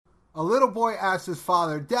A little boy asked his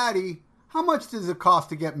father, "Daddy, how much does it cost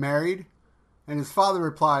to get married?" And his father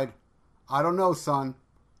replied, "I don't know, son.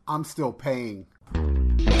 I'm still paying." Grab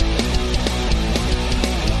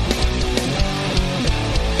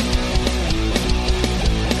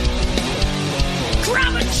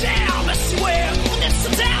a jam, I swear, this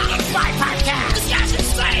is down. It's my podcast. This guy's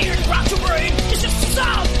insane. Rock to bring. It's just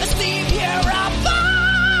some esteem here about.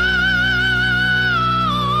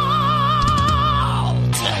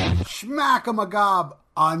 Schmack-a-magob,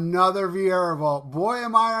 another Viera vault. Boy,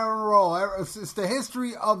 am I on a roll. Since the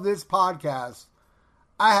history of this podcast,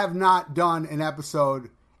 I have not done an episode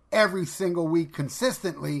every single week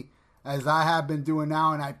consistently as I have been doing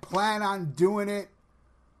now, and I plan on doing it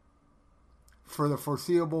for the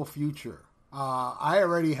foreseeable future. I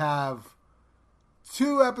already have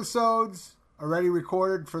 2 episodes already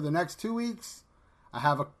recorded for the next 2 weeks. I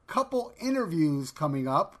have a couple interviews coming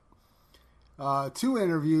up, 2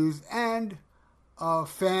 interviews, and a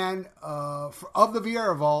fan of the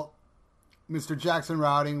Viera Vault, Mr. Jackson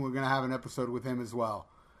Routing. We're going to have an episode with him as well.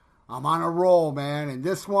 I'm on a roll, man, and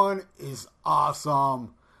this one is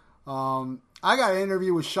awesome. I got an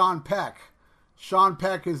interview with Sean Peck. Sean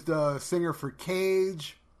Peck is the singer for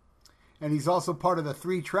Cage, and he's also part of the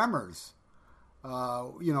 3 Tremors.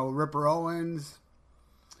 Ripper Owens,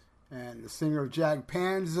 and the singer of Jag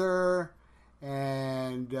Panzer,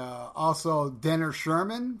 and also Denner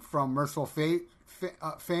Sherman from Merciful Fate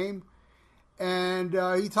fame. And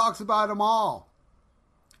he talks about them all.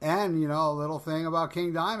 And, a little thing about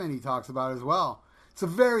King Diamond he talks about as well. It's a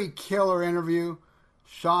very killer interview.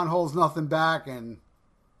 Sean holds nothing back, and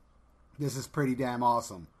this is pretty damn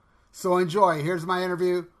awesome. So enjoy. Here's my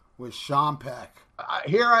interview with Sean Peck.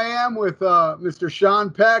 Here I am with Mr.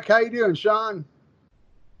 Sean Peck. How you doing, Sean?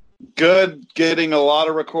 Good. Getting a lot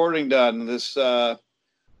of recording done. This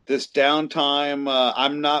downtime.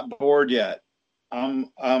 I'm not bored yet.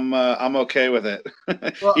 I'm okay with it.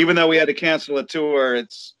 Well, even though we had to cancel a tour,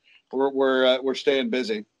 we're staying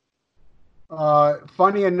busy.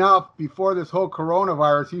 Funny enough, before this whole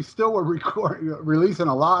coronavirus, you still were releasing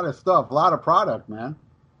a lot of stuff, a lot of product, man.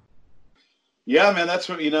 Yeah, man, that's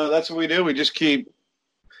what we do. We just keep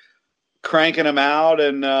cranking them out,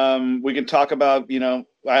 and we can talk about,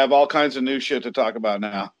 I have all kinds of new shit to talk about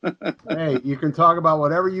now. Hey, you can talk about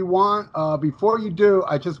whatever you want. Before you do,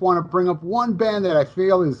 I just want to bring up one band that I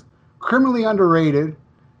feel is criminally underrated,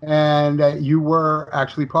 and that you were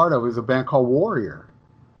actually part of. Is a band called Warrior.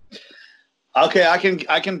 Okay,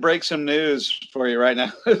 I can break some news for you right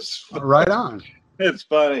now. Right on. It's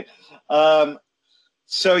funny.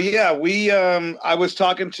 So yeah, I was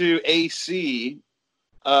talking to AC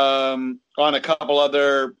on a couple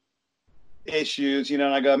other issues, and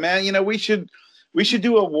I go, man, we should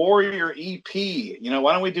do a Warrior EP.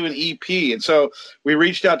 Why don't we do an EP? And so we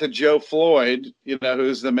reached out to Joe Floyd,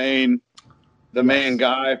 who's the main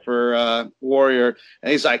guy for Warrior,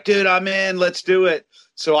 and he's like, dude, I'm in, let's do it.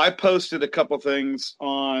 So I posted a couple things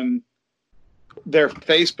on their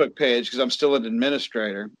Facebook page because I'm still an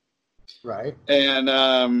administrator. Right. And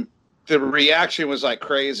the reaction was like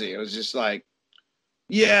crazy. It was just like,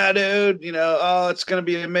 yeah, dude, it's going to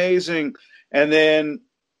be amazing. And then,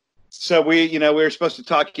 so we were supposed to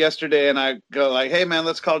talk yesterday, and I go like, hey man,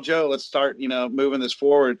 let's call Joe. Let's start, moving this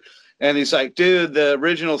forward. And he's like, dude, the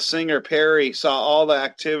original singer Perry saw all the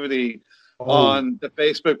activity on the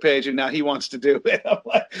Facebook page, and now he wants to do it. I'm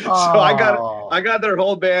like, so I got their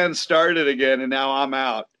whole band started again, and now I'm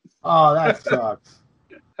out. Oh, that sucks.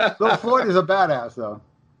 Bill Floyd is a badass, though.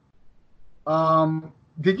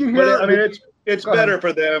 Did you hear? But, I mean, it's better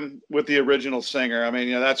for them with the original singer. I mean,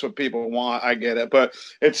 that's what people want. I get it, but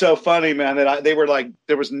it's so funny, man, that they were like,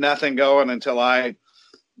 there was nothing going until I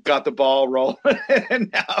got the ball rolling,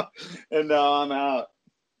 and now I'm out.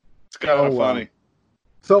 It's kind of funny.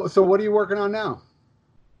 So what are you working on now?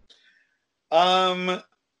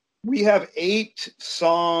 We have 8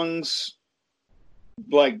 songs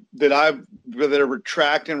like that are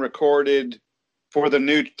tracked and recorded for the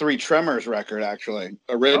new 3 Tremors record, actually,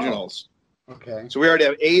 originals. Oh, okay. So we already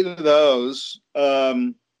have 8 of those,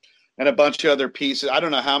 and a bunch of other pieces. I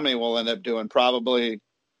don't know how many we'll end up doing. Probably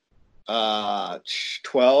 12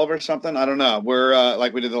 or something. I don't know. We're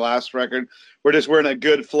like we did the last record. We're in a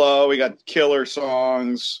good flow. We got killer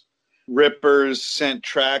songs. Rippers sent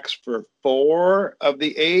tracks for 4 of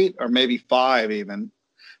the 8, or maybe 5 even.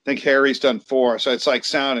 I think Harry's done 4, so it's like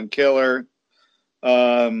sounding killer.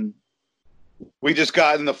 We just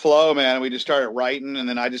got in the flow, man. We just started writing, and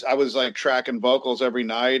then I was like tracking vocals every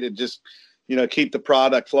night and just keep the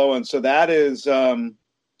product flowing. So that is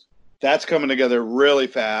that's coming together really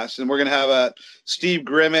fast, and we're gonna have a Steve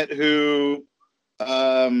Grimmett, who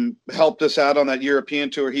helped us out on that European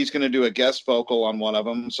tour. He's going to do a guest vocal on one of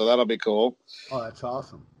them, so that'll be cool. Oh, that's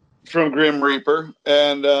awesome. From Grim Reaper.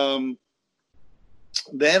 And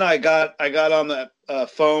then I got on that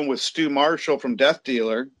phone with Stu Marshall from Death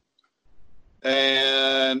Dealer.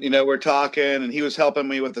 And, we're talking, and he was helping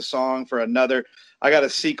me with the song for another. I got a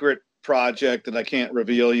secret project that I can't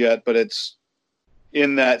reveal yet, but it's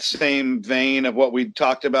in that same vein of what we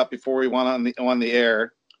talked about before we went on the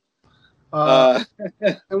air. And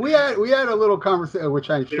we had a little conversation, which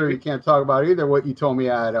I'm sure you can't talk about either. What you told me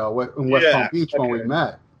at in West Palm Beach when we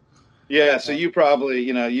met. Yeah, so you probably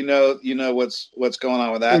you know what's going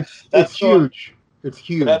on with that. It's huge. It's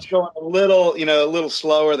huge. That's going a little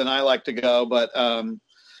slower than I like to go, but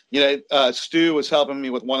Stu was helping me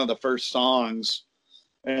with one of the first songs,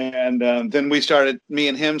 and then me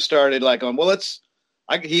and him started like on. Well,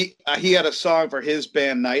 he had a song for his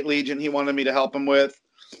band Night Legion. He wanted me to help him with.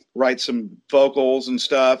 Write some vocals and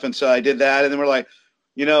stuff, and so I did that, and then we're like,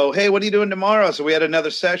 hey, what are you doing tomorrow? So we had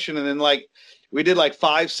another session, and then we did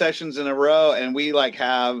 5 sessions in a row, and we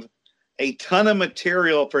have a ton of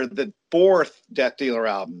material for the 4th Death Dealer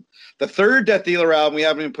album. The 3rd Death Dealer album we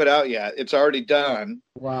haven't even put out yet. It's already done.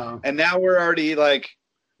 Wow. And now we're already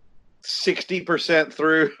 60%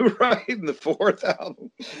 through writing the 4th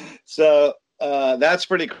album. So that's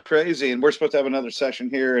pretty crazy, and we're supposed to have another session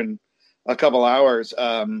here in a couple hours,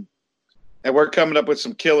 and we're coming up with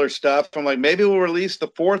some killer stuff. I'm like, maybe we'll release the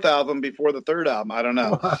 4th album before the 3rd album. I don't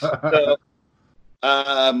know.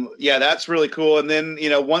 So, that's really cool. And then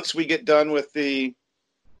once we get done with the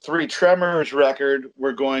 3 Tremors record,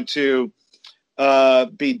 we're going to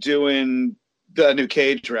be doing the new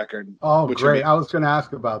Cage record. Oh, great! I was going to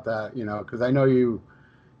ask about that. Because I know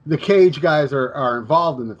the Cage guys are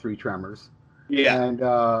involved in the 3 Tremors. Yeah, and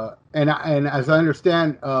as I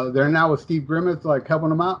understand, they're now with Steve Grimmett, helping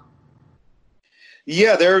them out.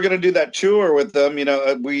 Yeah, they're going to do that tour with them.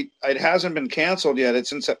 It hasn't been canceled yet.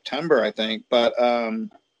 It's in September, I think, but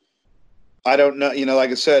I don't know.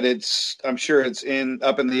 Like I said, I'm sure it's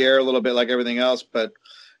up in the air a little bit, like everything else. But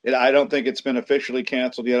I don't think it's been officially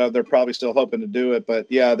canceled yet. They're probably still hoping to do it, but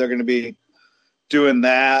yeah, they're going to be doing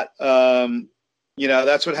that.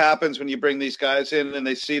 That's what happens when you bring these guys in and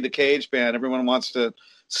they see the Cage band. Everyone wants to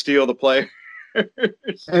steal the player.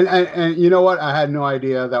 and you know what? I had no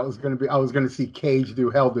idea that was going to be. I was going to see Cage do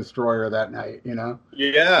Hell Destroyer that night. Yeah.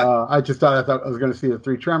 I thought I was going to see the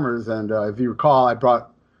 3 Tremors, and if you recall, I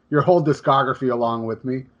brought your whole discography along with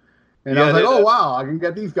me, and I was like, "Oh wow, I can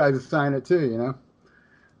get these guys to sign it too."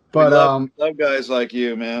 But love guys like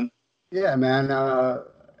you, man. Yeah, man.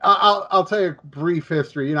 I'll tell you a brief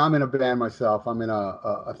history. I'm in a band myself. I'm in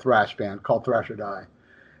a thrash band called Thrash or Die.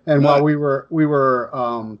 And while we were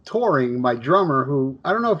touring, my drummer, who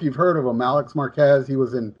I don't know if you've heard of him, Alex Marquez, he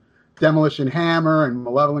was in Demolition Hammer and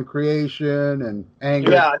Malevolent Creation and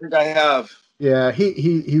Anger. Yeah, I think I have. Yeah,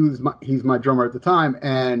 he's my drummer at the time,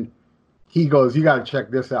 and he goes, "You got to check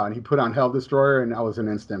this out." And he put on Hell Destroyer, and I was an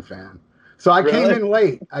instant fan. So I came in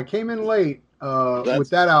late. With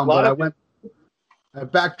that album, but I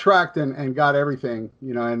backtracked and got everything,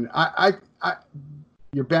 and I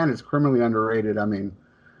your band is criminally underrated. I mean,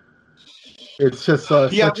 it's just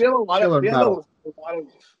we have a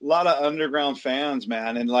lot of underground fans,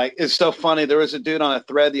 man, and it's so funny. There was a dude on a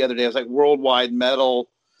thread the other day. It was worldwide metal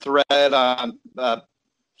thread on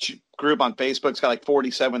group on Facebook. It's got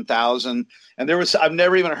 47,000, and I've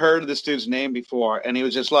never even heard of this dude's name before, and he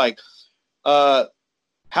was just how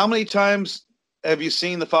many times have you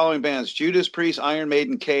seen the following bands? Judas Priest, Iron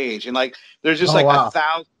Maiden, Cage. And there's just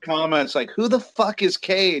 1,000 comments who the fuck is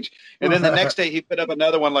Cage? And then the next day he put up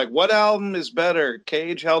another one what album is better?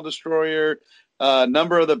 Cage, Hell Destroyer,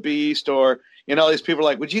 Number of the Beast, or all these people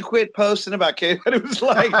are would you quit posting about Cage? But it was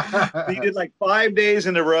he did 5 days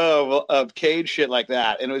in a row of Cage shit like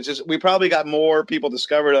that. And it was just, we probably got more people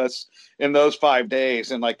discovered us in those 5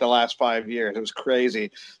 days in the last 5 years. It was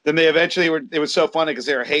crazy. Then they eventually it was so funny because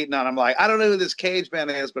they were hating on him. I don't know who this Cage band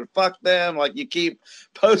is, but fuck them. You keep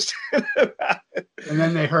posting about it. And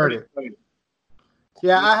then they heard it.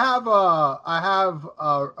 Yeah, I have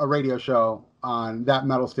a radio show on that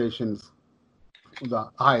metal station's the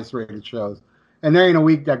highest rated shows. And there ain't a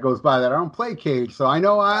week that goes by that I don't play Cage. So I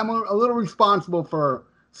know I'm a little responsible for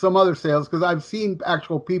some other sales because I've seen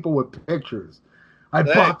actual people with pictures. I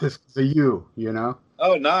bought this for you,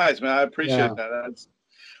 Oh, nice, man. I appreciate that.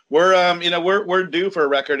 We're due for a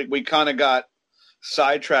record. We kind of got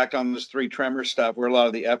sidetracked on this 3 Tremors stuff where a lot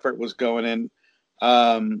of the effort was going in.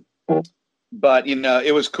 But,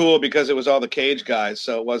 it was cool because it was all the Cage guys.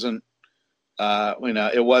 So it wasn't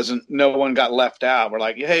It wasn't, no one got left out. We're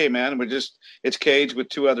like, hey man, it's Cage with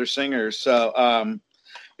two other singers. So,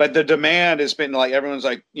 but the demand has been like, everyone's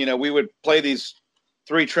like, we would play these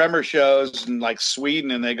 3 Tremor shows in like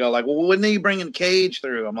Sweden, and they go like, well, when are you bringing Cage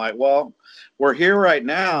through? I'm like, well, we're here right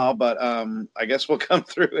now, but I guess we'll come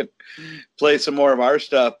through and play some more of our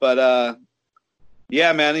stuff. But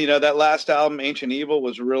yeah, man, that last album, Ancient Evil,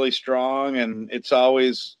 was really strong, and it's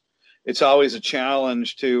always a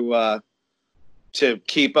challenge to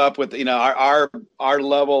keep up with our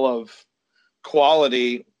level of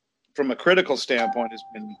quality from a critical standpoint has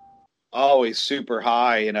been always super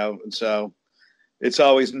high, and so it's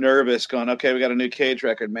always nervous going, okay, we got a new Cage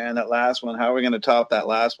record, man, that last one, how are we going to top that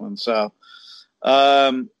last one? So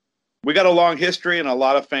we got a long history and a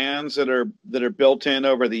lot of fans that are built in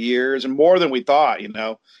over the years, and more than we thought.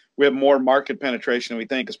 We have more market penetration than we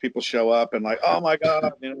think, because people show up and like, oh my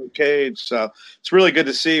God, Cage. So it's really good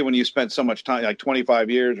to see when you spent so much time, like 25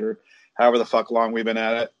 years or however the fuck long we've been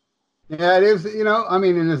at it. Yeah, it is.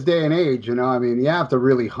 In this day and age, you have to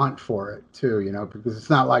really hunt for it too, because it's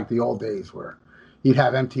not like the old days where you'd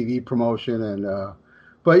have MTV promotion and,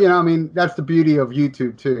 but, that's the beauty of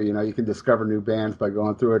YouTube too. You can discover new bands by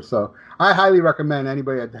going through it. So I highly recommend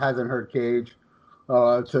anybody that hasn't heard Cage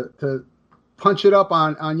to punch it up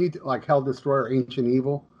on YouTube, like Hell Destroyer, Ancient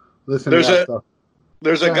Evil. Listen to that stuff.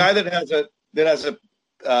 There's a guy that has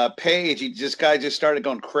a page. This guy just started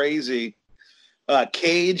going crazy.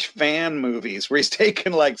 Cage fan movies, where he's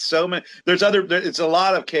taken like so many. It's a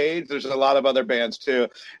lot of Cage. There's a lot of other bands too,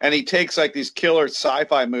 and he takes like these killer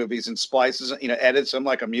sci-fi movies and splices, edits them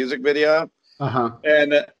like a music video.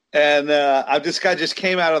 And this guy just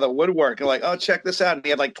came out of the woodwork and like, oh, check this out, and he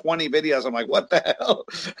had like 20 videos. I'm like, what the hell?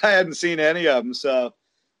 I hadn't seen any of them, so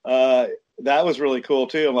that was really cool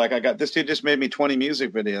too. I'm like, I got this dude just made me 20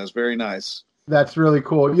 music videos. Very nice. That's really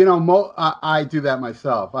cool. I do that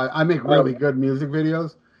myself. I make really good music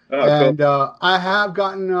videos. And cool. I have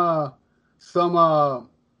gotten some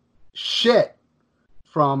shit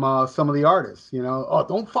from some of the artists. Oh,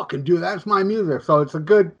 don't fucking do that. It's my music. So it's a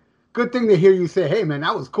good thing to hear you say, hey, man,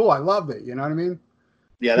 that was cool. I loved it. You know what I mean?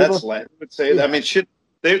 Yeah, that's lit. I would say that. I mean, shit.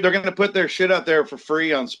 They're going to put their shit out there for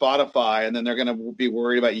free on Spotify, and then they're going to be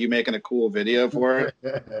worried about you making a cool video for it.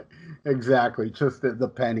 Exactly. Just the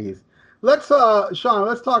pennies. Let's, Sean,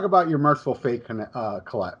 let's talk about your Merciful Fate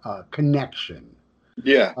connection.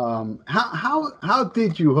 Yeah. How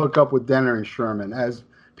did you hook up with Denner and Sherman? As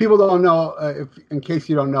people don't know, in case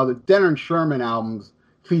you don't know, the Denner and Sherman albums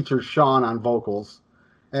feature Sean on vocals,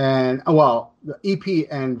 and the EP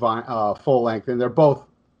and full length, and they're both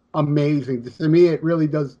amazing. To me, it really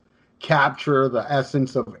does capture the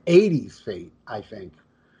essence of '80s Fate, I think.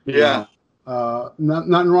 Yeah.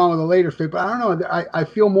 Nothing wrong with the later Fate, but I don't know. I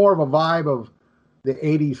feel more of a vibe of the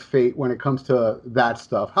 '80s Fate when it comes to that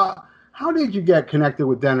stuff. How did you get connected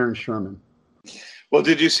with Denner and Sherman? Well,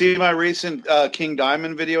 did you see my recent King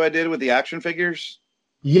Diamond video I did with the action figures?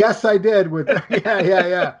 Yes, I did.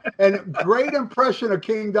 Yeah. And great impression of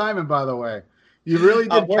King Diamond, by the way. You really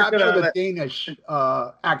did capture the Danish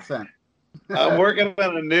accent. I'm working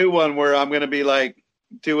on a new one where I'm going to be like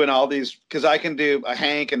doing all these, because I can do a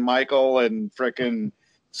Hank and Michael and frickin'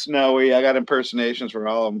 Snowy. I got impersonations for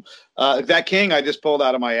all of them. That King I just pulled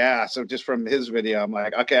out of my ass, so just from his video. I'm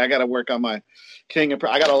like, okay, I got to work on my King.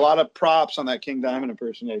 I got a lot of props on that King Diamond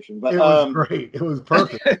impersonation. But it was great. It was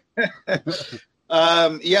perfect.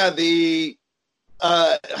 I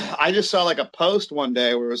just saw like a post one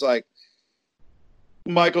day where it was like,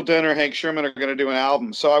 Michael Denner, Hank Sherman are going to do an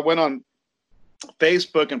album. So I went on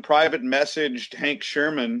Facebook and private messaged Hank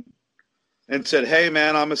Sherman and said, hey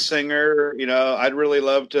man, I'm a singer, I'd really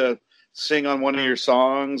love to sing on one of your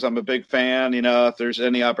songs. I'm a big fan, if there's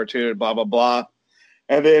any opportunity, blah, blah, blah.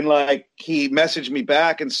 And then like he messaged me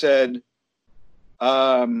back and said,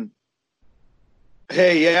 hey,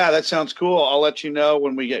 yeah, that sounds cool. I'll let you know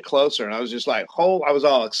when we get closer. And I was just like, I was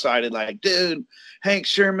all excited. Like, dude, Hank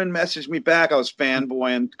Sherman messaged me back. I was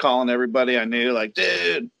fanboying, calling everybody I knew, like,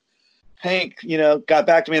 dude, Hank, got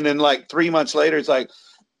back to me. And then like 3 months later, it's like,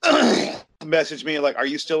 messaged me like, are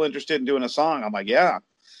you still interested in doing a song? I'm like, yeah.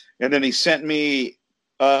 And then he sent me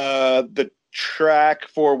the track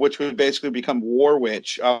for which would basically become War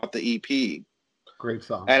Witch off the EP. Great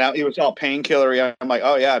song. And it was all painkillery. I'm like,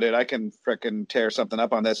 oh yeah, dude, I can frickin' tear something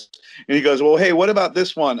up on this. And he goes, well, hey, what about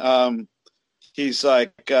this one? He's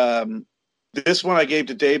like, this one I gave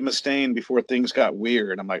to Dave Mustaine before things got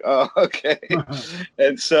weird. I'm like, oh, okay.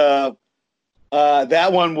 And so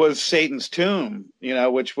that one was Satan's Tomb,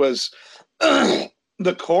 which was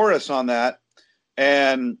the chorus on that.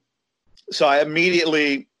 And so I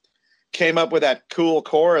immediately came up with that cool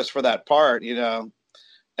chorus for that part,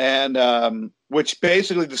 and which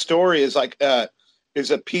basically the story is like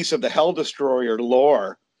is a piece of the Hell Destroyer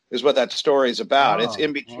lore. Is what that story is about. Oh, it's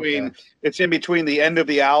in between. okay. It's in between the end of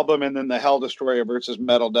the album and then the Hell Destroyer versus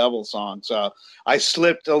Metal Devil song. So I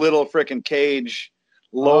slipped a little frickin' Cage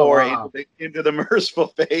lore into the Merciful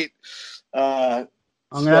Fate. I'm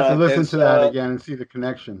gonna have to listen to that again and see the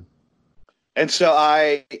connection. And so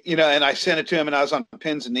I sent it to him, and I was on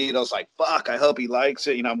pins and needles, like, fuck, I hope he likes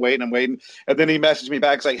it. I'm waiting. And then he messaged me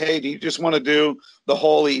back, it's like, hey, do you just want to do the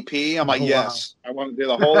whole EP? I'm like, yes, I want to do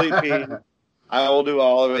the whole EP. I will do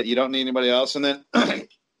all of it. You don't need anybody else. And then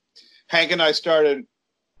Hank and I started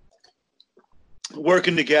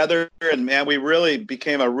working together, and man, we really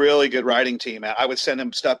became a really good writing team. I would send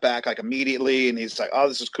him stuff back like immediately, and he's like, oh,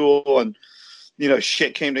 this is cool. And,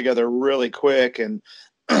 shit came together really quick. And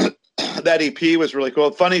that EP was really cool.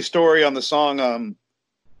 Funny story on the song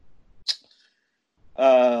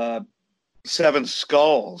Seven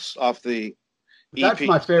Skulls off the EP. That's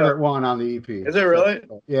my favorite one on the EP. Is it really?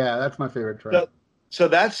 Yeah, that's my favorite track. So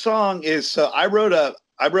that song is. I wrote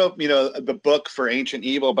the book for Ancient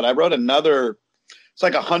Evil, but I wrote another. It's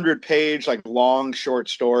like 100-page, like long short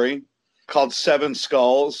story called Seven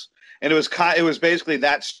Skulls, and it was basically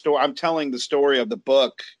that story. I'm telling the story of the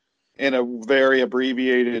book in a very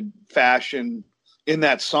abbreviated fashion in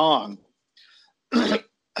that song,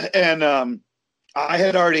 and I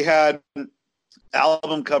had already had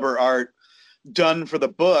album cover art done for the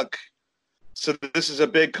book, so this is a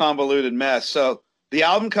big convoluted mess. So the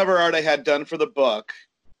album cover art I had done for the book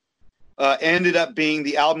ended up being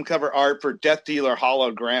the album cover art for Death Dealer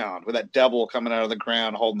Hallowed Ground, with that devil coming out of the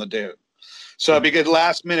ground holding the dude. So because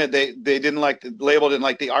last minute they didn't like the label, didn't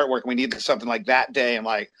like the artwork, we needed something like that day.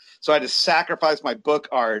 So I had to sacrifice my book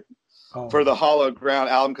art for the Hallowed Ground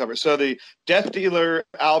album cover. So the Death Dealer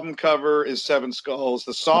album cover is Seven Skulls.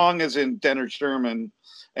 The song is in Denner Sherman.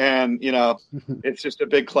 And it's just a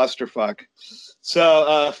big clusterfuck.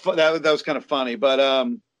 So that was kind of funny. But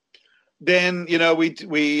then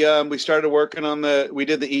we started working on we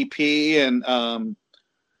did the EP, and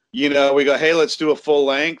we go, hey, let's do a full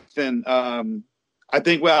length. And I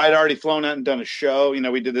think I'd already flown out and done a show.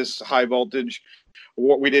 We did this High Voltage.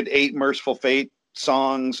 We did 8 Merciful Fate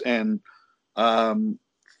songs and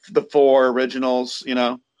the 4 originals.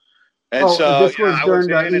 And so this was during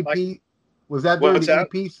the EP. Was that during the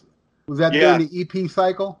EP? Was that during the EP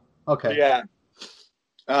cycle? Okay. Yeah.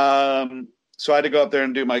 So I had to go up there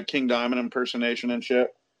and do my King Diamond impersonation and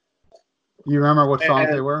shit. You remember what songs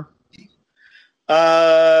they were?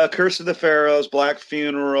 Curse of the Pharaohs, Black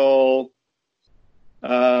Funeral,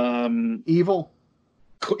 Evil,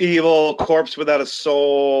 Corpse Without a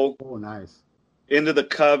Soul. Oh, nice. Into the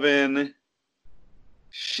Coven.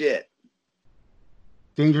 Shit.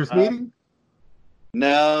 Dangerous Meeting?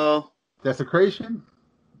 No. Desecration?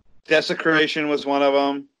 Desecration was one of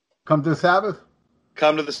them. Come to the Sabbath?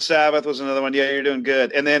 Come to the Sabbath was another one. Yeah, you're doing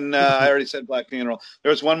good. And then I already said Black Funeral.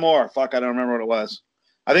 There was one more. Fuck, I don't remember what it was.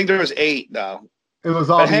 I think there was 8, though. It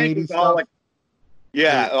was all the 80s stuff?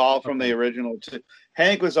 All from the original.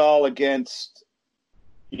 Hank was all against,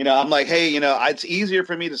 I'm like, hey, it's easier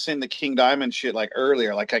for me to sing the King Diamond shit like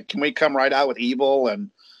earlier. Like, can we come right out with Evil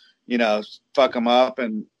and, fuck them up?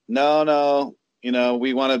 And no.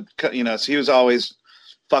 We want to, so he was always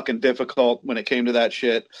fucking difficult when it came to that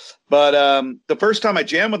shit. But the first time I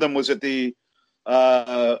jammed with him was at the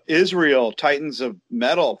Israel Titans of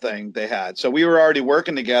Metal thing they had. So we were already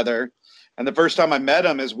working together. And the first time I met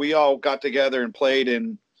him is we all got together and played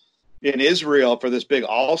in Israel for this big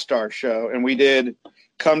all-star show. And we did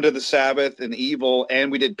Come to the Sabbath and Evil,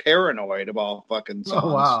 and we did Paranoid of all fucking songs.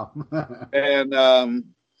 Oh, wow. And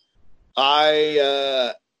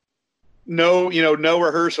no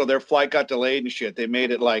rehearsal. Their flight got delayed and shit. They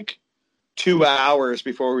made it like 2 hours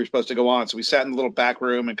before we were supposed to go on. So we sat in the little back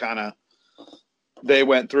room and they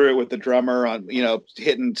went through it with the drummer on,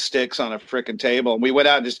 hitting sticks on a frickin' table. And we went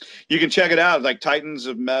out and you can check it out. Like Titans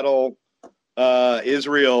of Metal,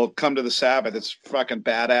 Israel, Come to the Sabbath. It's fucking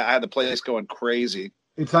badass. I had the place going crazy.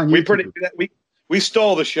 It's on YouTube. We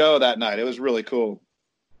stole the show that night. It was really cool.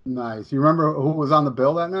 Nice. You remember who was on the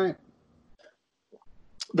bill that night?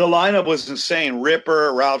 The lineup was insane.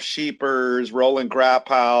 Ripper, Ralph Sheepers, Roland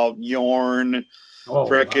Grappow, Yorn,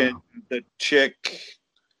 the chick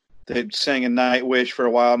that sang in Nightwish for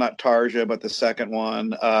a while, not Tarja, but the second one.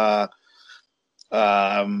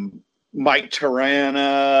 Mike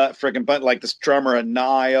Tirana, freaking like this drummer at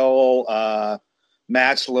Nile,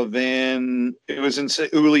 Max Levin. It was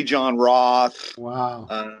Uli John Roth. Wow.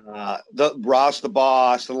 The Ross the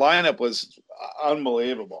Boss. The lineup was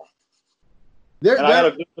unbelievable.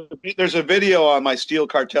 And there's a video on my Steel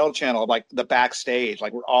Cartel channel of like the backstage,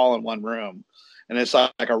 like we're all in one room, and it's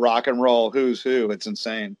like a rock and roll who's who. It's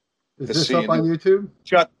insane. Is this up on YouTube?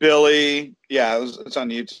 Chuck Billy, yeah, it's on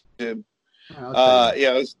YouTube. Oh,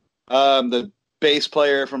 yeah, it was the bass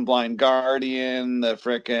player from Blind Guardian, the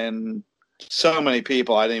frickin' so many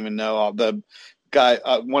people I didn't even know. All the guy,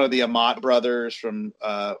 one of the Amat brothers from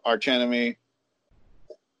Arch Enemy.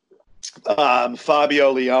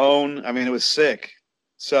 Fabio Leone. I mean, it was sick.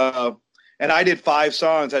 So, and I did 5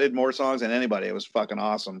 songs. I did more songs than anybody. It was fucking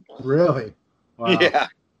awesome. Really? Wow. Yeah.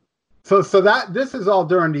 So this is all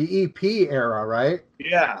during the EP era, right?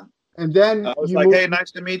 Yeah. And then I was like, hey,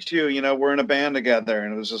 nice to meet you. You know, we're in a band together.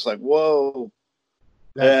 And it was just like, whoa.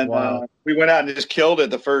 That's wild. We went out and just killed it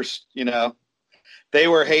the first, you know. They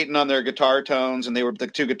were hating on their guitar tones, and the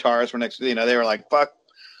 2 guitarists were next to, you know, they were like, fuck.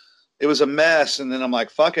 It was a mess, and then I'm like,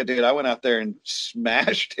 fuck it, dude. I went out there and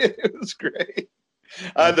smashed it. It was great.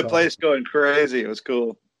 I had the place going crazy. It was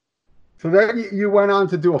cool. So then you went on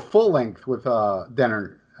to do a full length with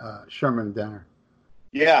Denner, Sherman and Denner.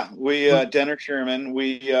 Yeah, we Denner Sherman.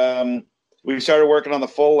 We started working on the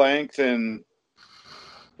full length, and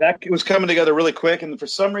that was coming together really quick. And for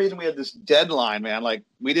some reason, we had this deadline, man. Like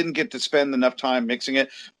we didn't get to spend enough time mixing it.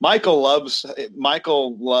 Michael loves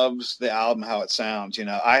the album how it sounds. You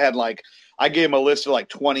know, I gave him a list of like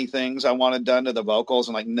 20 things I wanted done to the vocals,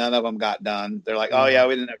 and like none of them got done. They're like, oh yeah,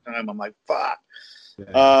 we didn't have time. I'm like, fuck.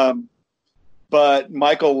 Yeah. But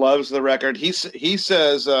Michael loves the record. He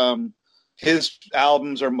says his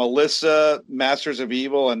albums are Melissa, Masters of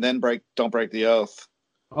Evil, and then Don't Break the Oath.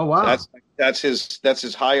 Oh wow, that's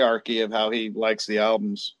his hierarchy of how he likes the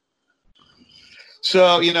albums.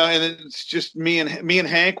 So you know, and it's just me and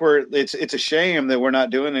Hank it's a shame that we're not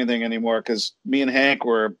doing anything anymore because me and Hank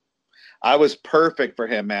I was perfect for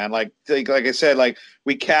him, man. Like I said, like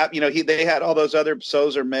we they had all those other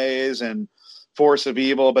Sozer Maze and Force of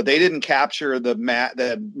Evil, but they didn't capture the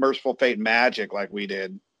Merciful Fate magic like we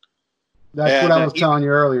did. That's what I was telling you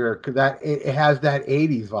earlier, because it has that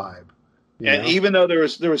 80s vibe. And even though there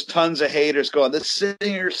was tons of haters going, this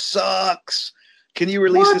singer sucks. Can you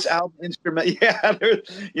release this album instrument? Yeah,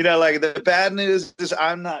 you know, like the bad news is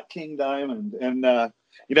I'm not King Diamond, and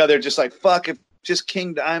you know they're just like fuck if just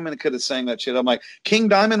King Diamond could have sang that shit. I'm like King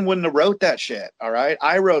Diamond wouldn't have wrote that shit. All right,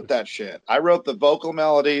 I wrote that shit. I wrote the vocal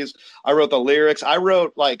melodies. I wrote the lyrics. I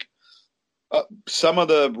wrote like some of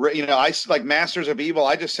the I like Masters of Evil.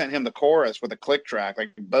 I just sent him the chorus with a click track, like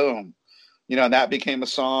boom. You know, and that became a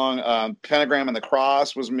song. Pentagram and the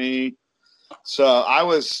Cross was me. So I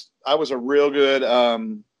was a real good,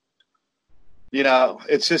 you know,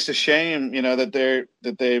 it's just a shame, you know, that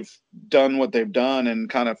they've done what they've done and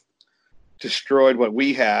kind of destroyed what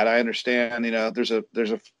we had. I understand, you know, there's a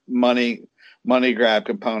money grab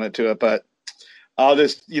component to it, but I'll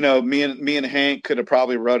just, you know, me and Hank could have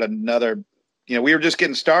probably wrote another, you know, we were just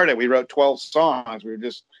getting started. We wrote 12 songs. We were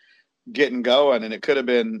just getting going, and it could have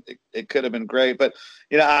been great, but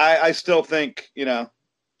you know, I still think, you know,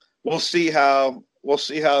 we'll see how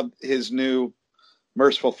his new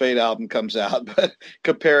Merciful Fate album comes out, but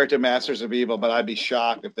compare it to Masters of Evil, but I'd be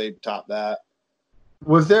shocked if they top that.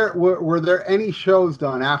 Were there any shows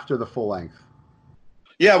done after the full length?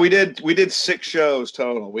 Yeah, we did 6 shows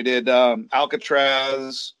total. We did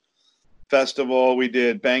Alcatraz Festival, we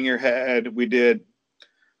did Bang Your Head, we did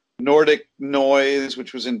Nordic Noise,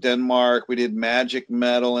 which was in Denmark. We did Magic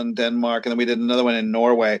Metal in Denmark, and then we did another one in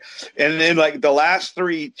Norway. And then, like, the last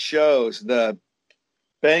 3 shows, the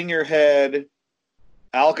Bang Your Head,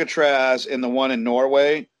 Alcatraz, and the one in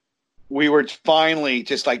Norway, we were finally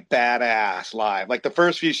just, like, badass live. Like, the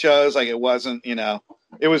first few shows, like, it wasn't, you know,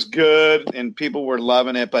 it was good, and people were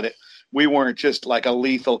loving it, but we weren't just, like, a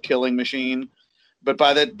lethal killing machine. But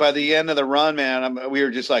by the end of the run, man, we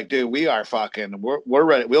were just like, dude, we're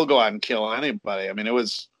ready. We'll go out and kill anybody. I mean,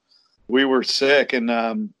 we were sick.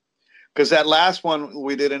 And because that last one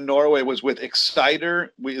we did in Norway was with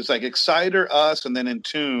Exciter. It was like Exciter, us, and then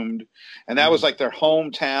Entombed. And that was like their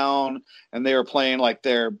hometown. And they were playing like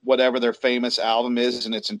whatever their famous album is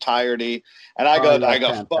in its entirety. And I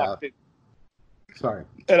go, fuck. Sorry.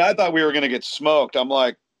 And I thought we were going to get smoked. I'm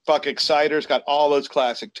like, fuck, Exciter's got all those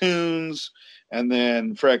classic tunes. And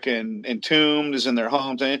then frickin' Entombed is in their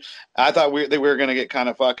hometown. I thought we were going to get kind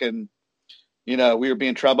of fucking, you know, we were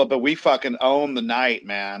being trouble, but we fucking owned the night,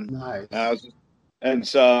 man. Nice.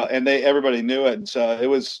 Everybody knew it. And so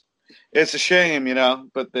it's a shame, you know,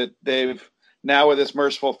 but that they've now with this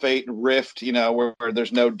Merciful Fate and Rift, you know, where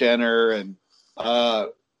there's no Denner and,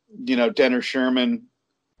 you know, Denner Sherman.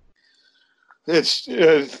 It's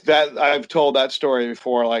that I've told that story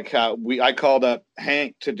before, like how I called up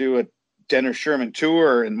Hank to Dennis Sherman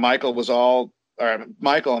tour, and Michael was all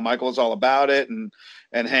about it, and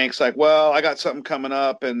Hank's like, well, I got something coming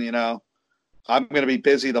up, and I'm going to be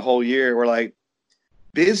busy the whole year. We're like,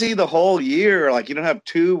 busy the whole year? Like, you don't have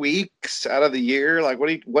 2 weeks out of the year? Like,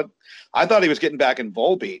 what? I thought he was getting back in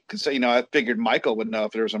Volbeat because, I figured Michael would know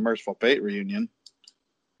if there was a Merciful Fate reunion.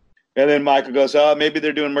 And then Michael goes, oh, maybe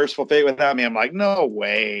they're doing Merciful Fate without me. I'm like, no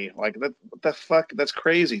way. Like, what the fuck? That's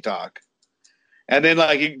crazy talk. And then,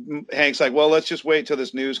 like, Hank's like, well, let's just wait till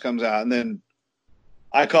this news comes out. And then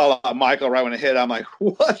I call out Michael right when it hit. I'm like,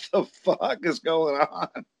 what the fuck is going on?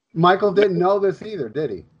 Michael didn't know this either, did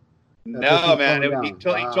he? No, man. He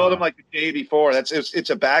told him like the day before. It's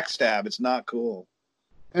a backstab. It's not cool.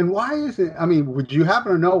 And why isn't? I mean, would you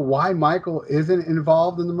happen to know why Michael isn't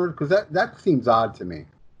involved in the murder? Because that seems odd to me.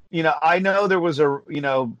 I know there was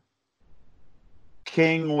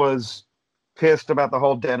King was pissed about the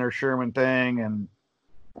whole Denner Sherman thing, and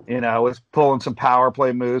was pulling some power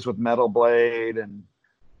play moves with Metal Blade, and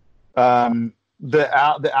the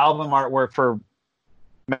album artwork for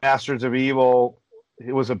Masters of Evil,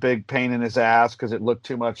 it was a big pain in his ass because it looked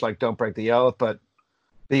too much like Don't Break the Oath. But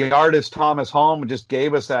the artist Thomas Holm just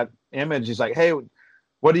gave us that image. He's like, hey,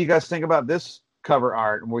 what do you guys think about this cover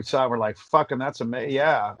art? And we saw it, we're like, fucking, that's amazing.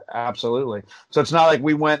 Yeah, absolutely. So it's not like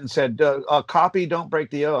we went and said, copy Don't Break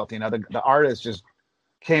the Oath. The artist just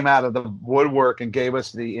came out of the woodwork and gave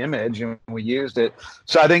us the image, and we used it.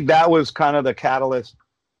 So I think that was kind of the catalyst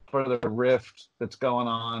for the rift that's going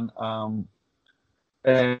on.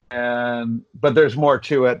 But there's more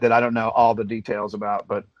to it that I don't know all the details about.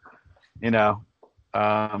 But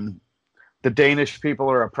the Danish people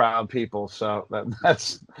are a proud people, so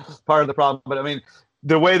that's part of the problem. But I mean,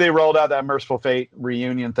 the way they rolled out that Merciful Fate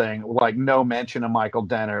reunion thing, like no mention of Michael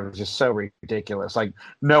Denner, was just so ridiculous. Like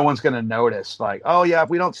no one's going to notice. Like, oh yeah, if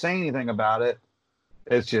we don't say anything about it,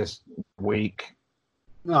 it's just weak.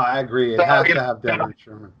 No, I agree. It has to have Denner and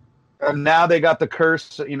Sherman. And now they got the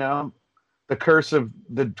curse. The curse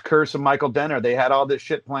of Michael Denner. They had all this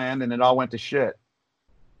shit planned, and it all went to shit.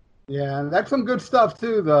 Yeah, and that's some good stuff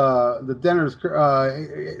too. The Denner's,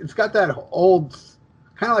 it's got that old,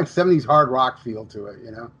 kind of like 70s hard rock feel to it.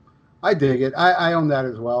 I dig it. I own that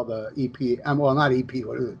as well. The EP, well, not EP.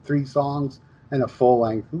 What is it? 3 songs and a full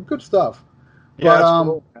length. Good stuff. Yeah,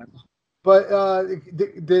 cool. But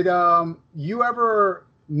did you ever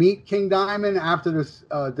meet King Diamond after this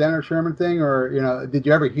Denner Sherman thing, or did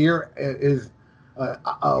you ever hear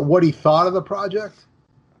what he thought of the project?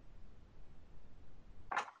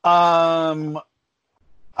 I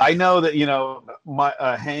know that my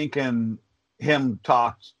Hank and him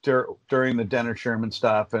talked during the Denner Sherman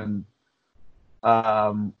stuff, and they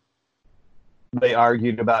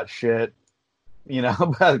argued about shit.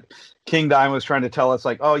 But King Diamond was trying to tell us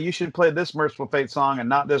like, oh, you should play this Merciful Fate song and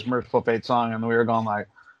not this Merciful Fate song, and we were going like,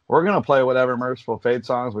 we're gonna play whatever Merciful Fate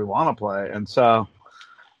songs we want to play. And so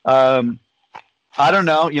I don't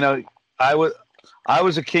know, I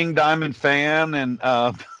was a King Diamond fan, and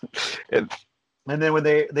then when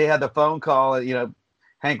they had the phone call,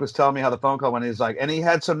 Hank was telling me how the phone call went. He's like, and he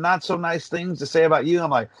had some not so nice things to say about you. I'm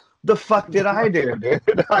like, the fuck did I do, dude?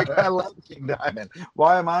 I love King Diamond.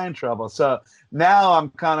 Why am I in trouble? So now I'm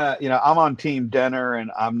kind of, I'm on Team Denner,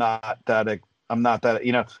 and I'm not that,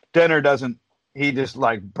 Denner doesn't, he just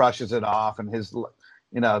like brushes it off, and his,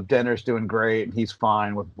 Denner's doing great, and he's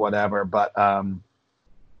fine with whatever. But, to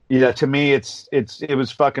me, it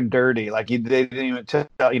was fucking dirty. Like they didn't even tell,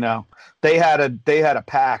 they had a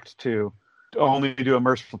pact to only do a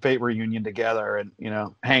Merciful Fate reunion together, and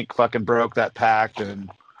Hank fucking broke that pact, and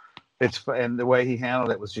the way he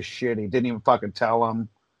handled it was just shitty. Didn't even fucking tell him,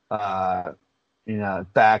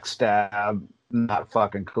 backstab, not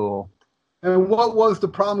fucking cool. And what was the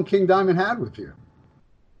problem King Diamond had with you?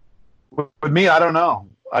 With me, I don't know.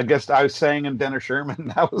 I guess I was saying in Denner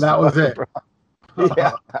Sherman. That was it.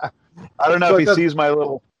 Yeah. I don't know if he sees my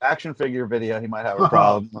little action figure video, he might have a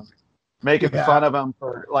problem. Making fun of him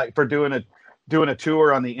for doing a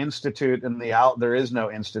tour on the Institute, and there is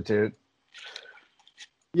no Institute.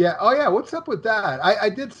 Yeah. Oh yeah. What's up with that? I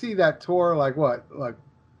did see that tour like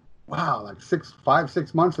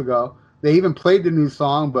 5-6 months ago. They even played the new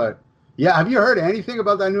song, but yeah, have you heard anything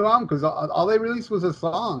about that new album? Because all they released was a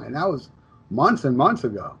song, and that was months and months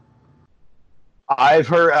ago. I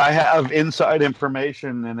have inside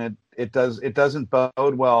information, and it doesn't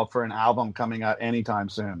bode well for an album coming out anytime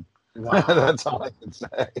soon. Wow. That's all I can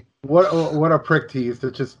say. What a prick tease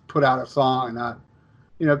to just put out a song and not,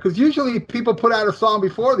 because usually people put out a song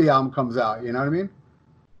before the album comes out. You know what I mean?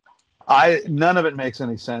 None of it makes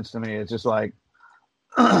any sense to me. It's just like,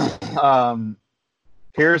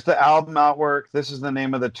 Here's the album artwork. This is the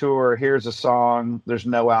name of the tour. Here's a song. There's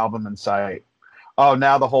no album in sight. Oh,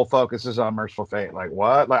 now the whole focus is on Merciful Fate. Like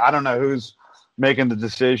what? Like I don't know who's making the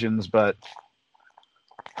decisions, but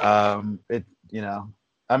it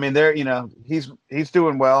I mean they're he's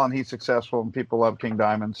doing well and he's successful and people love King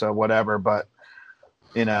Diamond, so whatever. But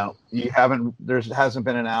there hasn't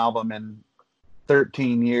been an album in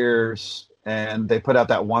 13 years, and they put out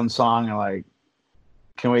that one song and like,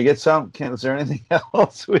 can we get some? Is there anything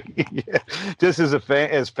else we can get? Just as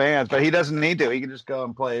as fans? But he doesn't need to. He can just go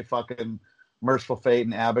and play fucking Merciful Fate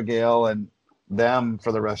and Abigail and them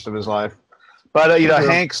for the rest of his life. But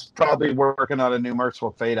Hank's probably working on a new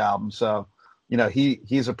Merciful Fate album, so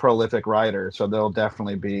he's a prolific writer. So there'll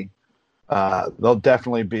definitely be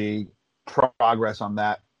progress on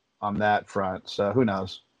that front. So who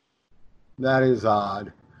knows? That is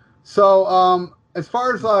odd. So as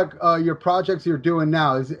far as like your projects you're doing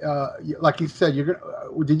now, is like you said,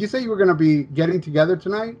 did you say you were gonna be getting together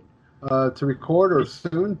tonight to record or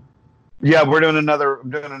soon? Yeah, I'm doing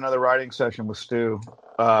another writing session with Stu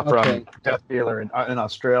from Death Dealer in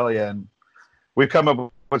Australia, and we've come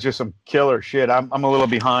up with just some killer shit. I'm a little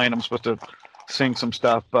behind. I'm supposed to sing some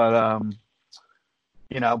stuff, but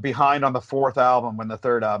behind on the fourth album when the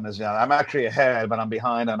third album is out. I'm actually ahead, but I'm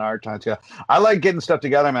behind on our time. I like getting stuff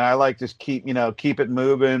together, man. I like just keep it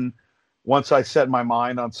moving. Once I set my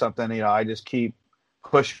mind on something, I just keep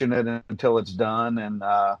pushing it until it's done, and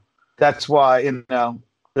that's why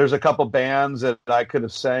there's a couple bands that I could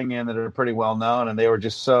have sang in that are pretty well known, and they were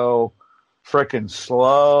just so freaking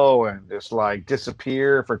slow and just like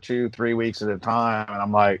disappear for 2-3 weeks at a time. And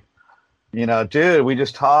I'm like, dude, we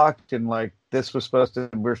just talked and like we're supposed to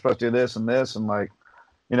do this and this, and like,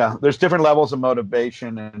 there's different levels of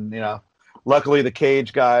motivation, and luckily the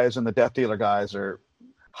Cage guys and the Death Dealer guys are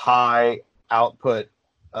high output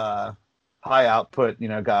guys,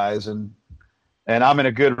 and I'm in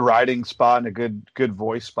a good writing spot and a good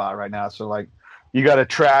voice spot right now. So like, you got to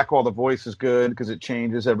track while the voice is good because it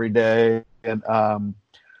changes every day, and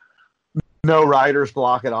no writer's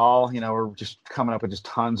block at all. We're just coming up with just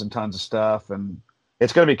tons and tons of stuff, and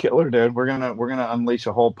it's gonna be killer, dude. We're gonna unleash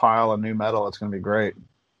a whole pile of new metal. It's gonna be great.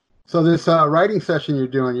 So this writing session you're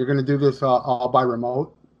gonna do this all by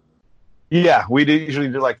remote? Yeah, we usually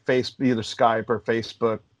do like either Skype or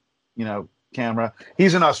Facebook, camera.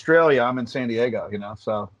 He's in Australia. I'm in San Diego.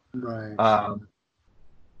 So right.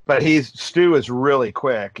 But Stu is really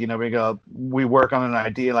quick. We work on an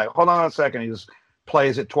idea, like, hold on a second. He just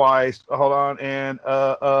plays it twice. Hold on, and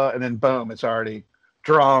then boom, it's already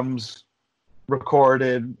drums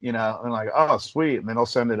recorded, and like, oh, sweet. And then he'll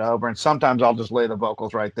send it over. And sometimes I'll just lay the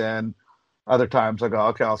vocals right then. Other times I go,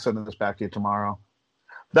 okay, I'll send this back to you tomorrow.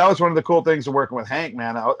 That was one of the cool things of working with Hank,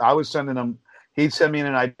 man. I was sending him, he'd send me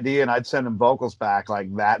an idea and I'd send him vocals back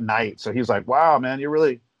like that night. So he's like, wow, man, you're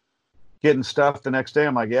really getting stuff the next day.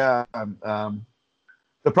 I'm like, yeah.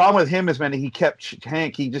 The problem with him is, man, he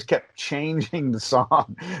just kept changing the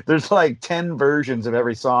song. There's like 10 versions of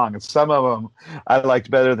every song, and some of them I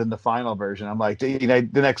liked better than the final version. I'm like, the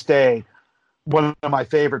next day, one of my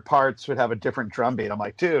favorite parts would have a different drum beat. I'm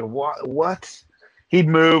like, dude, what? He'd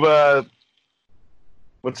move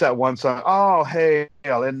what's that one song? Oh, hey,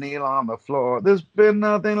 and kneel on the floor. There's been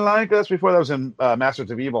nothing like us before. That was in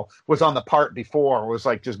Masters of Evil. Was on the part before. Was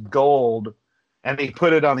like just gold. And he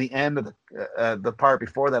put it on the end of the part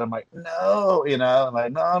before that. I'm like, no, I'm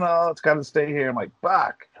like, no, it's got to stay here. I'm like,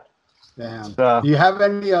 fuck. Damn. Do you have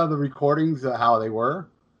any of the recordings of how they were?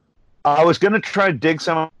 I was going to try to dig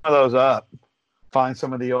some of those up, find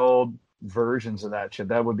some of the old versions of that shit.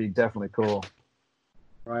 That would be definitely cool.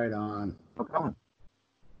 Right on.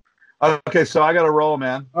 Okay, so I got to roll,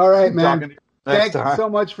 man. All right, man. Thank you so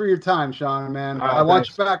much for your time, Sean, man. Right, I want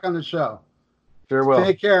you back on the show. Sure will.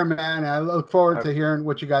 Take care, man. I look forward to hearing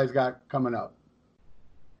what you guys got coming up.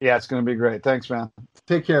 Yeah, it's going to be great. Thanks, man.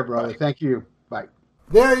 Take care, brother. Bye. Thank you. Bye.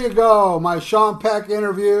 There you go, my Sean Peck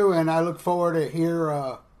interview, and I look forward to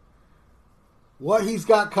hear what he's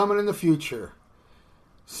got coming in the future.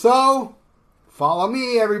 So, follow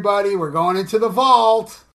me, everybody. We're going into the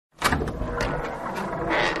vault.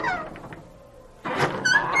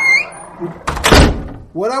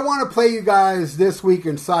 What I want to play you guys this week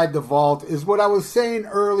inside the vault is what I was saying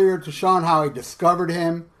earlier to Sean, how I discovered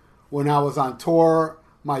him when I was on tour.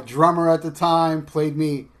 My drummer at the time played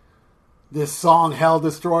me this song, Hell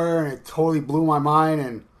Destroyer, and it totally blew my mind.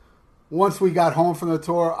 And once we got home from the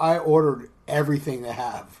tour, I ordered everything they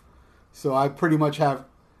have. So I pretty much have,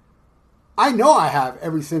 I know I have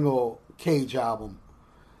every single Cage album.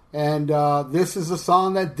 And this is a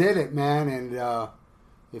song that did it, man. And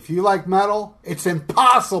if you like metal, it's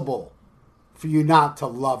impossible for you not to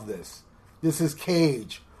love this. This is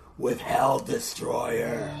Cage with Hell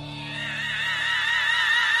Destroyer.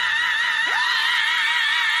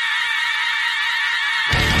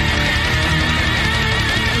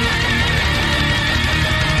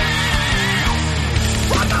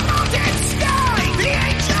 From the mountain sky, the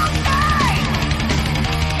angel night.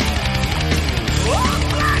 A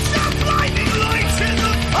flash of blinding lights in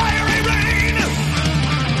the fiery rain.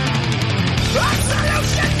 A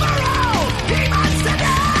solution for all demons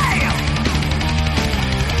today.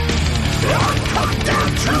 I've come down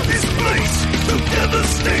to this place to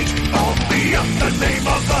devastate all beyond the name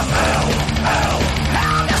of the Hell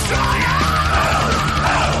Destroyer.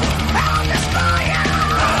 Hell Destroyer.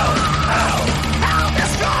 Hell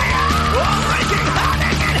Destroyer. Wreaking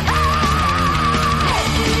havoc in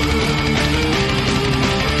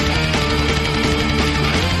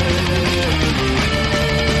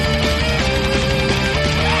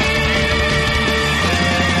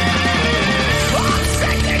I'm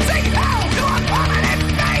sentencing hell to a permanent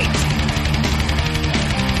fate.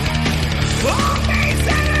 All these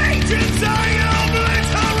agents I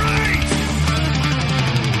obliterate.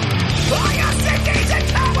 All your cities and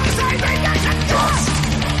towers I reduce to dust.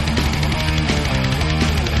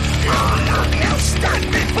 All of you stand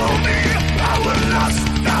before me, powerless.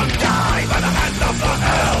 Now die by the hand of the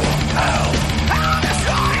Hell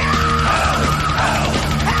Destroyer.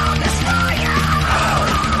 Hell Destroyer.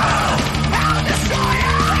 Hell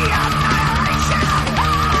Destroyer. The annihilation of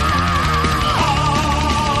all.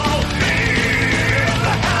 Fear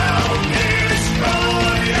the Hell Destroyer.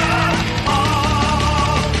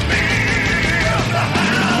 All fear the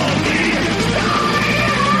Hell Destroyer.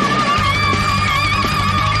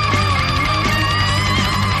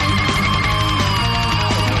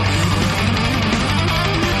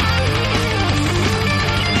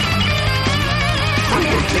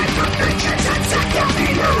 Vengeance and sanctity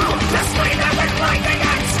now. The screamer with lightning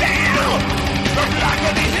and steel. The blood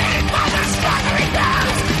will be hid by the struggling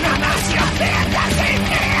bells. No mercy of fear does he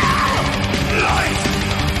feel. Light,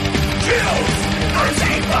 chills,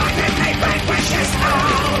 mercy violently vanquishes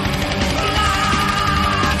all.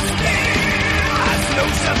 Blood, steel, as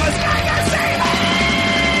Lucifer's legacy.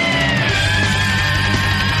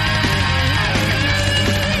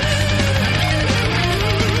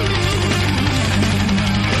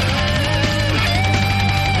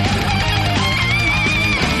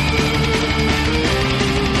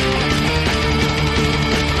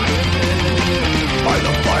 By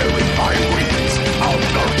the fiery high winds, I'll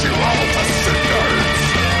melt you all to cinders.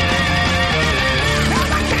 Now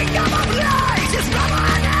the kingdom of lies is rubber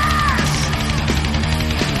and ash.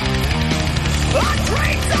 The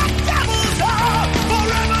dreams of devils are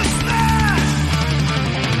forever smashed.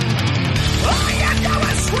 I echo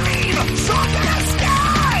a scream, soar to the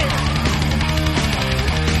sky.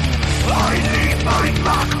 I leave my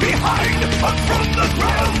mark behind, but from the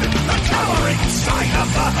ground, the towering sign of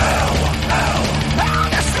the Hell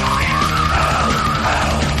Destroyer.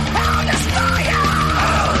 Hell Destroyer.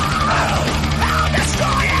 Hell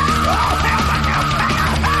Destroyer. All hail the new king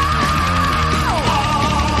of hell.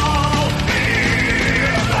 All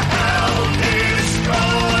fear the Hell Destroyer.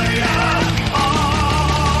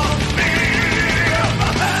 All fear the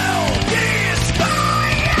Hell Destroyer.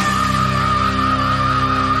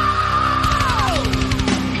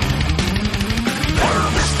 Hell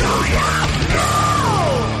Destroyer.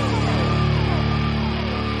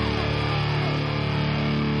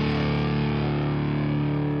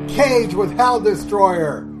 Cage with Hell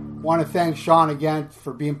Destroyer. Want to thank Sean again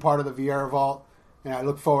for being part of the Viera Vault, and I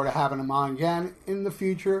look forward to having him on again in the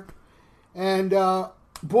future. And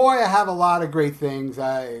boy, I have a lot of great things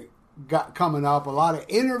I got coming up. A lot of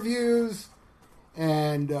interviews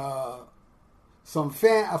and a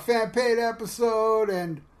fan paid episode,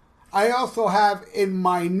 and I also have in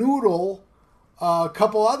my noodle a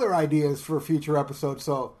couple other ideas for future episodes.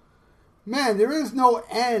 So, man, there is no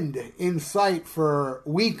end in sight for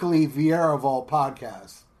weekly Viera Vault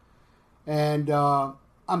podcasts. And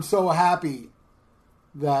I'm so happy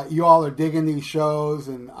that you all are digging these shows,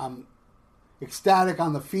 and I'm ecstatic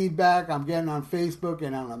on the feedback I'm getting on Facebook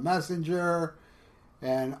and on the Messenger,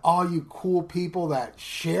 and all you cool people that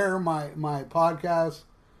share my podcast.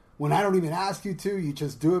 When I don't even ask you to, you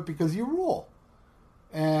just do it because you rule.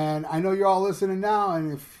 And I know you're all listening now,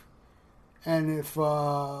 and if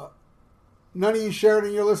none of you shared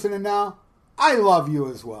and you're listening now, I love you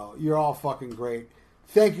as well. You're all fucking great.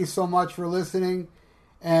 Thank you so much for listening.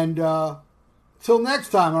 And till next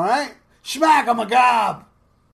time, all right? Schmack 'em a gob!